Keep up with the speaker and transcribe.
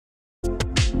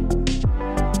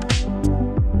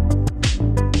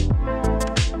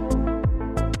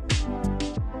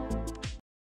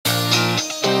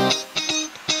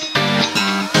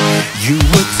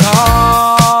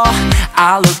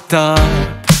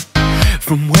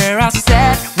From where I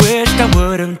sat, wished I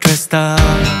would've dressed up.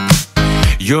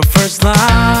 Your first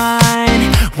line,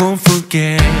 won't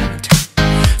forget.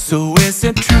 So is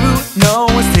it true, no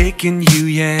one's taking you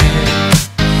yet?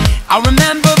 I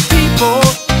remember people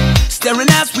staring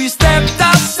as we stepped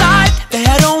outside. They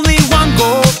had only one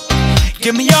goal,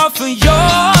 get me off of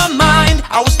your mind.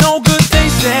 I was no good, they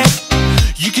said.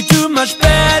 You could do much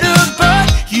better, but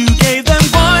you gave them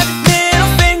one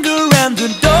middle finger and the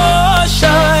door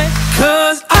shut.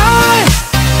 'Cause I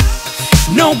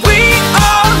know we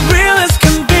are real as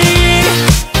can be.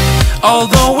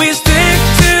 Although we stick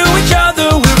to each other,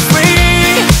 we're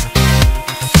free.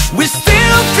 We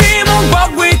still dream of what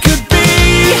we could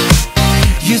be.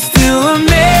 You still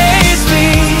amaze me.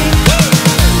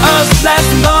 Us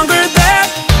lasting longer than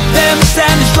them,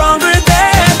 standing stronger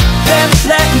than them,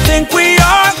 letting think we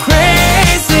are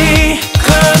crazy.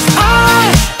 'Cause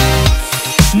I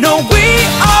know we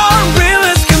are real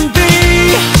as can be.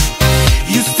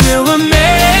 You still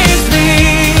amaze me.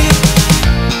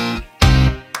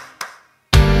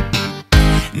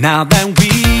 Now that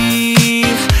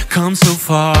we've come so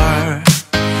far,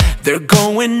 they're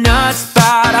going nuts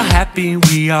about how happy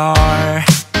we are.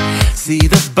 See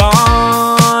the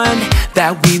bond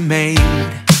that we made,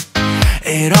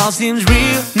 it all seems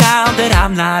real now that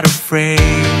I'm not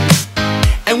afraid.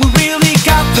 And we really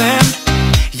got them,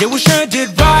 yeah, we sure did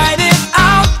write it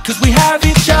out. 'Cause we have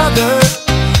each other,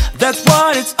 that's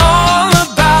what it's all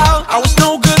about. I was no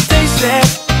good, they said.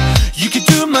 You could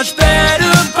do much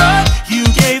better, but you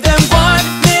gave them one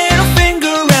middle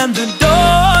finger and the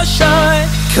door shut.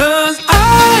 'Cause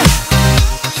I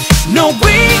know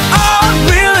we are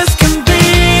real as can be.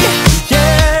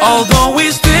 Yeah. Although we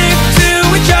stick to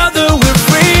each other, we're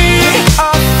free. We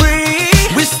are free.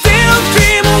 We still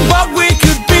dream of what we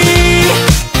could be.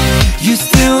 You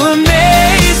still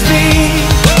amaze me.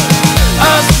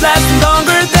 Us lasting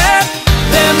longer than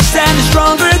them, standing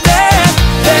stronger than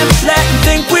them, letting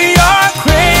think we are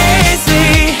crazy.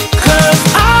 'Cause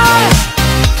I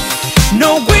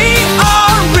know we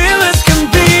are real as can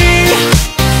be.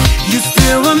 You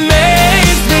still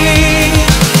amaze me.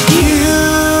 You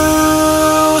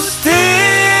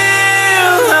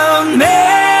still amaze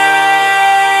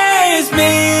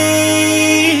me.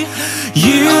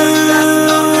 You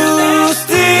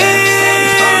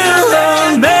still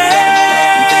amaze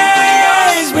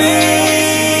me.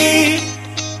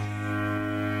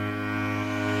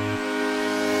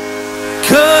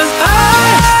 'Cause I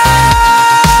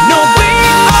know we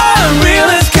are real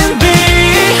as can be.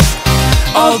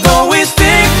 Although we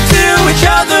stick to each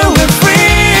other, we're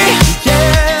free.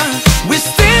 Yeah. We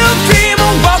still dream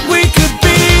of what we could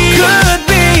be. Could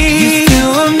be. You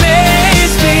still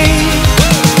amaze me.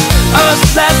 Us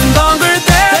lasting longer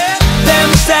than them,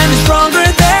 standing stronger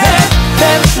than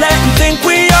them, letting think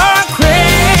we are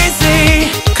crazy.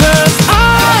 'Cause I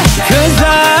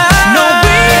know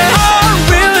we are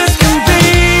real as can be.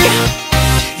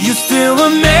 You still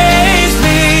amaze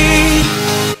me.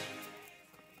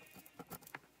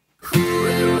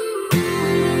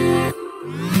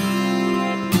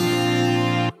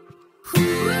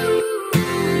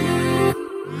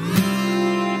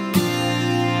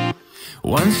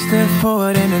 One step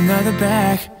forward and another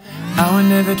back, I would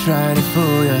never try to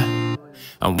fool ya.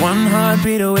 I'm one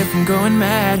heartbeat away from going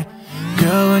mad.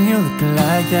 Girl, when you're looking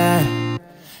like that,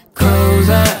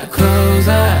 closer,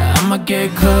 closer, I'ma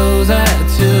get closer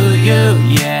to you.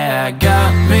 Yeah,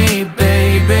 got me,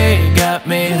 baby, got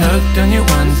me hooked on you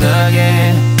once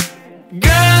again.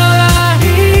 Girl, I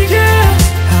need you.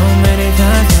 How many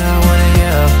times do I wanna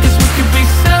yell? 'Cause we could be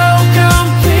so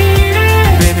complete.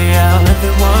 Baby, I'll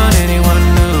never want anyone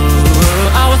new.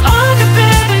 I was on the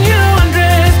bed and you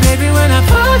undressed. Baby, when I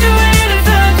pulled you in and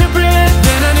felt your breath,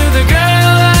 then I knew the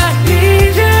girl I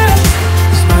need you.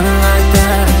 Smiling like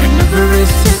that, I could never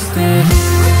resist it.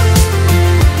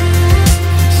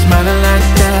 Smiling like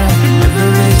that, I could never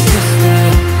resist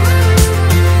it.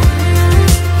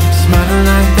 Smiling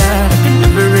like that, I could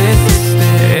never resist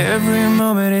it. Every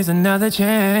moment is another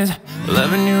chance.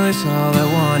 Loving you is all I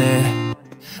wanted.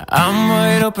 I'm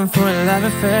wide open for a love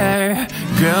affair.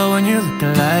 Girl, when you're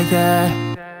looking like that,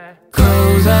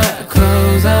 closer,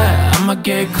 closer, I'ma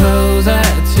get closer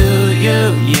to you.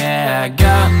 Yeah,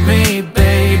 got me,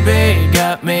 baby,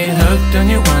 got me hooked on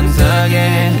you once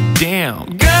again. Damn,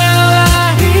 girl,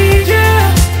 I need you.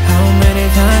 How many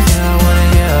times do I wanna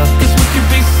yell? 'Cause we could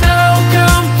be so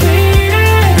complete.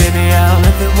 Baby, I'll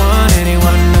never want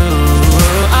anyone new.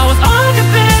 I was on the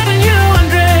bed and you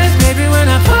undressed. Baby, when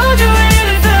I pulled you in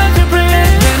and felt your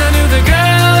breath, then I knew the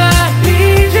girl I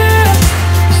need you.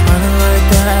 Smiling like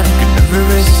that, I could never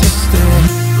resist it.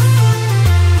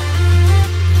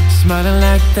 Smiling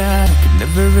like that, I could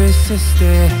never resist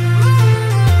it.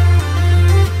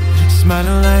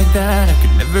 Smiling like that, I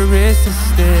could never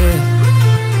resist it.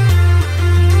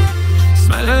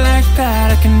 Smiling like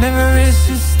that, I can never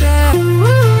resist it.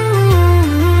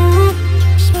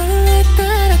 Smiling like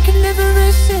that, I can never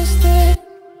resist it.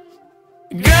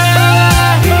 Girl,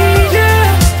 I need you.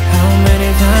 How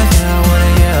many times do I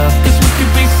wanna yell? 'Cause we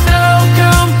could be so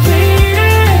complete.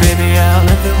 Baby, I'll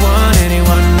never want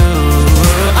anyone new.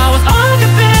 I was on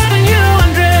your bed and you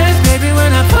undressed. Baby,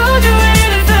 when I pulled you in,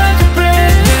 it felt like a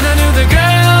breath. Then I knew the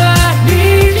girl I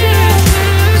need you.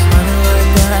 Smiling like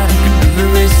that, I could never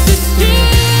resist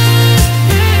it.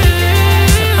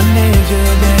 I need you,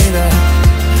 baby.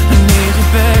 I need you,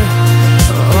 baby.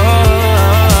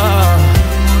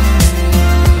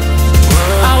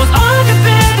 I was on your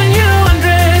bed and you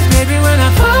undressed. Baby, when I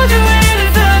pulled you in, it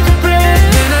felt like a breath.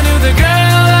 Then I knew the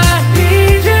girl I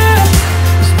need you.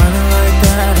 Smiling like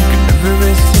that, I could never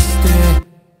resist it.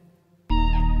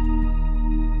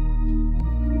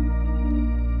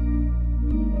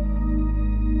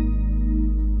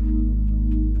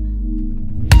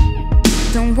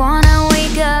 Don't wanna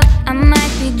wake up, I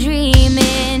might be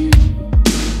dreaming.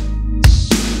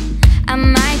 I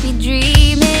might be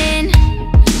dreaming.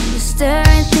 You're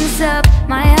stirring things up,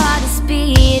 my heart is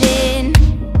beating.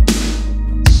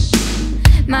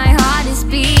 My heart is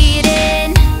beating.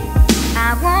 I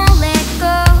won't let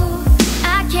go,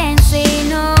 I can't say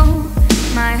no.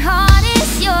 My heart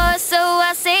is yours, so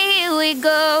I say here we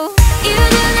go. You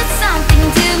do that something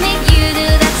to me, you do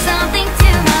that something to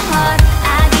my heart.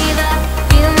 I give up,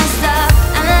 you won't stop,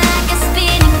 I'm like a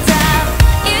spinning top.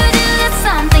 You do that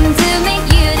something to me,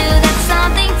 you do that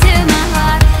something to my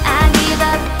heart. I give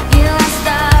up, you won't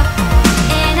stop,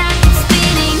 and I keep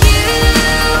spinning. You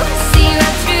see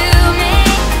right through me,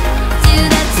 do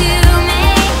that to me,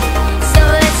 so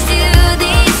let's do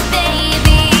this,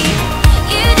 baby.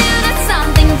 You do that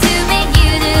something to me,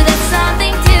 you do that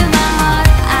something to my heart.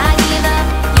 I give up,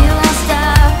 you won't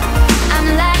stop, I'm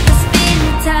like a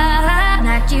spinning top.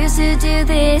 Not used to do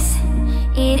this,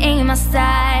 it ain't my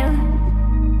style.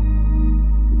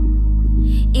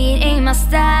 It ain't my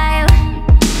style.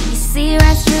 You see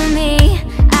right through me,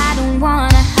 I don't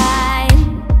wanna hide.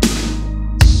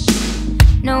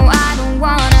 No, I don't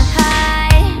wanna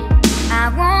hide. I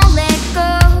won't let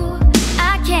go,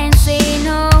 I can't say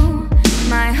no.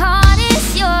 My heart is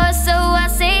yours, so I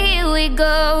say here we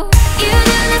go. You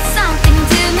do that something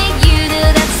to me, you do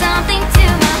that something to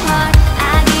my heart.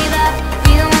 I give up,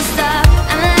 you won't stop,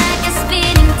 I'm like a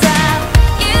spinning top.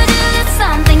 You do that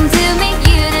something to me,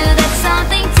 you do that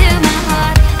something to my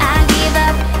heart. I give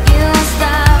up, you won't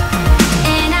stop,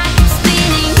 and I keep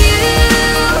spinning. You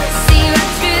see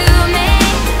right through me,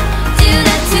 do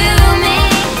that to me,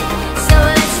 so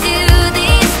let's do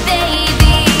this,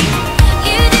 baby.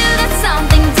 You do that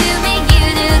something to me, you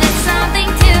do that something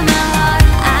to my heart.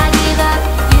 I give up,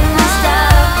 you won't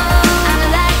stop, I'm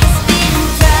like a spinning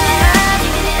top.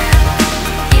 Giving it up,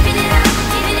 giving it up,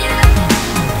 giving it up,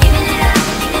 giving it up,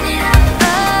 giving it up.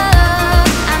 Oh,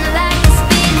 I'm like a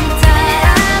spinning top.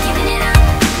 Giving it up,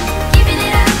 giving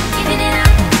it up, giving it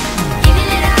up, giving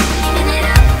it up, giving it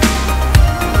up.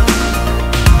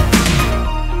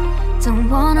 Don't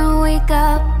wanna wake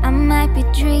up, I might be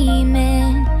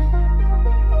dreaming.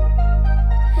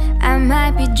 I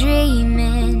might be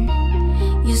dreaming.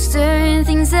 You're stirring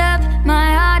things up,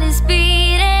 my heart is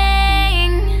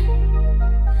beating.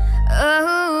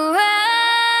 Oh,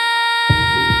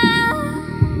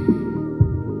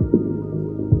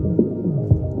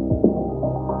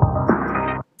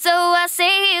 so I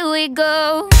say here we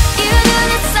go. You do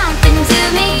that something to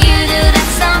me, you do that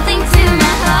something to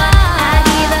my heart. I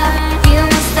give up, you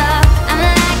won't stop, I'm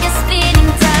like a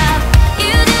spinning top.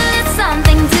 You do that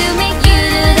something to me, you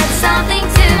do that something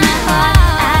to my heart.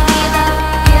 I give up,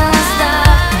 you won't stop,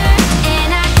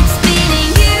 and I keep spinning.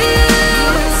 You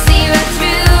see right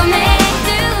through me,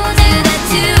 do that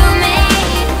to me,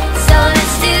 so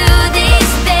let's do this,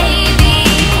 baby.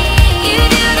 You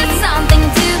do that something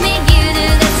to me, you do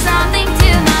that something to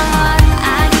my heart.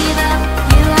 I give up,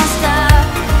 you won't stop,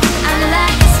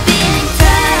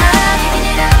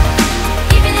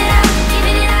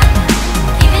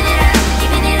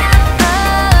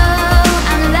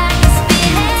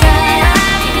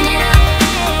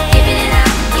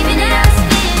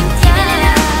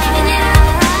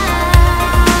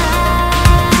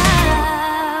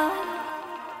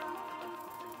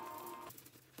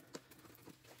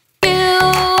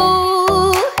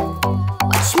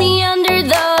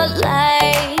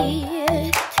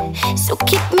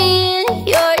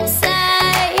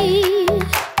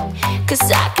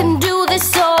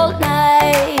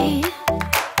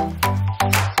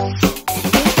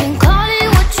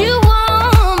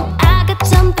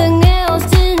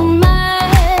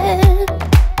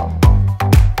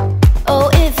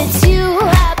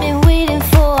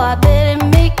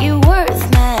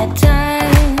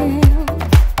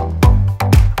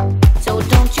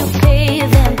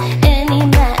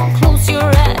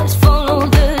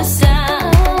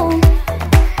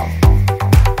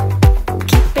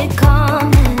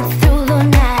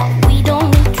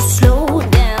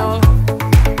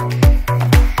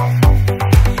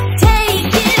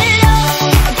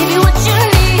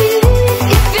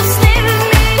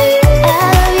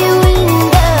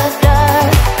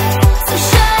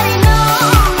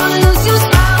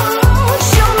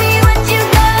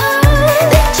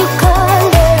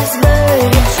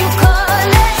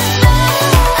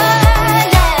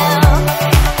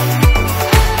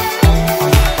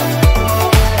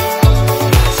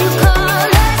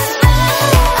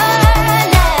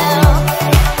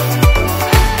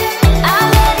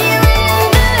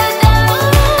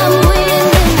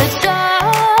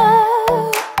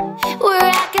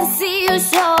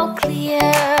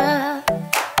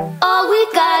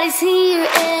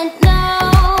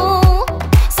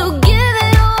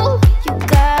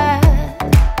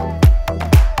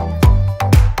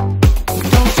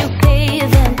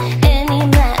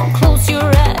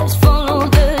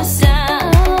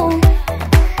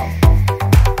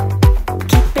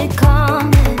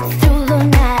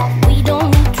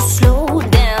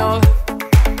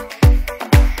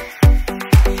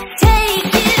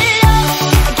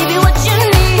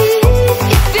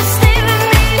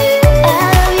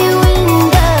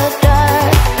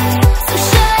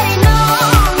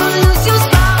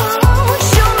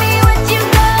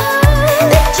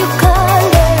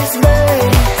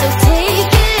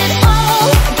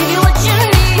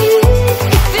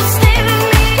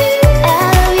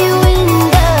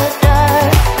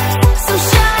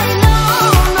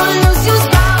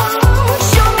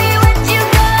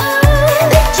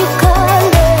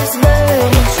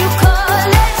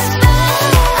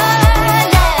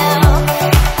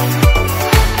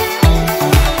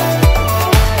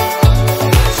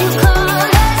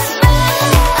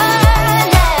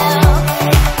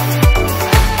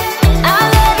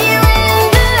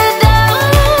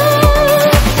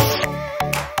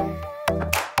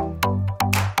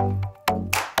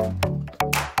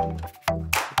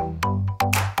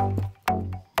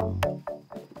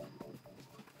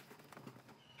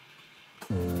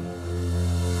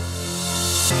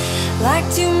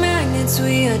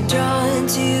 drawn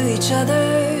to each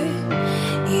other.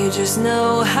 You just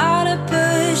know how to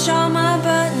push all my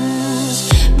buttons.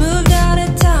 Moved out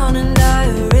of town and I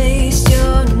erased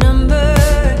your number,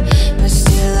 but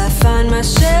still I find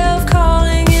myself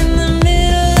calling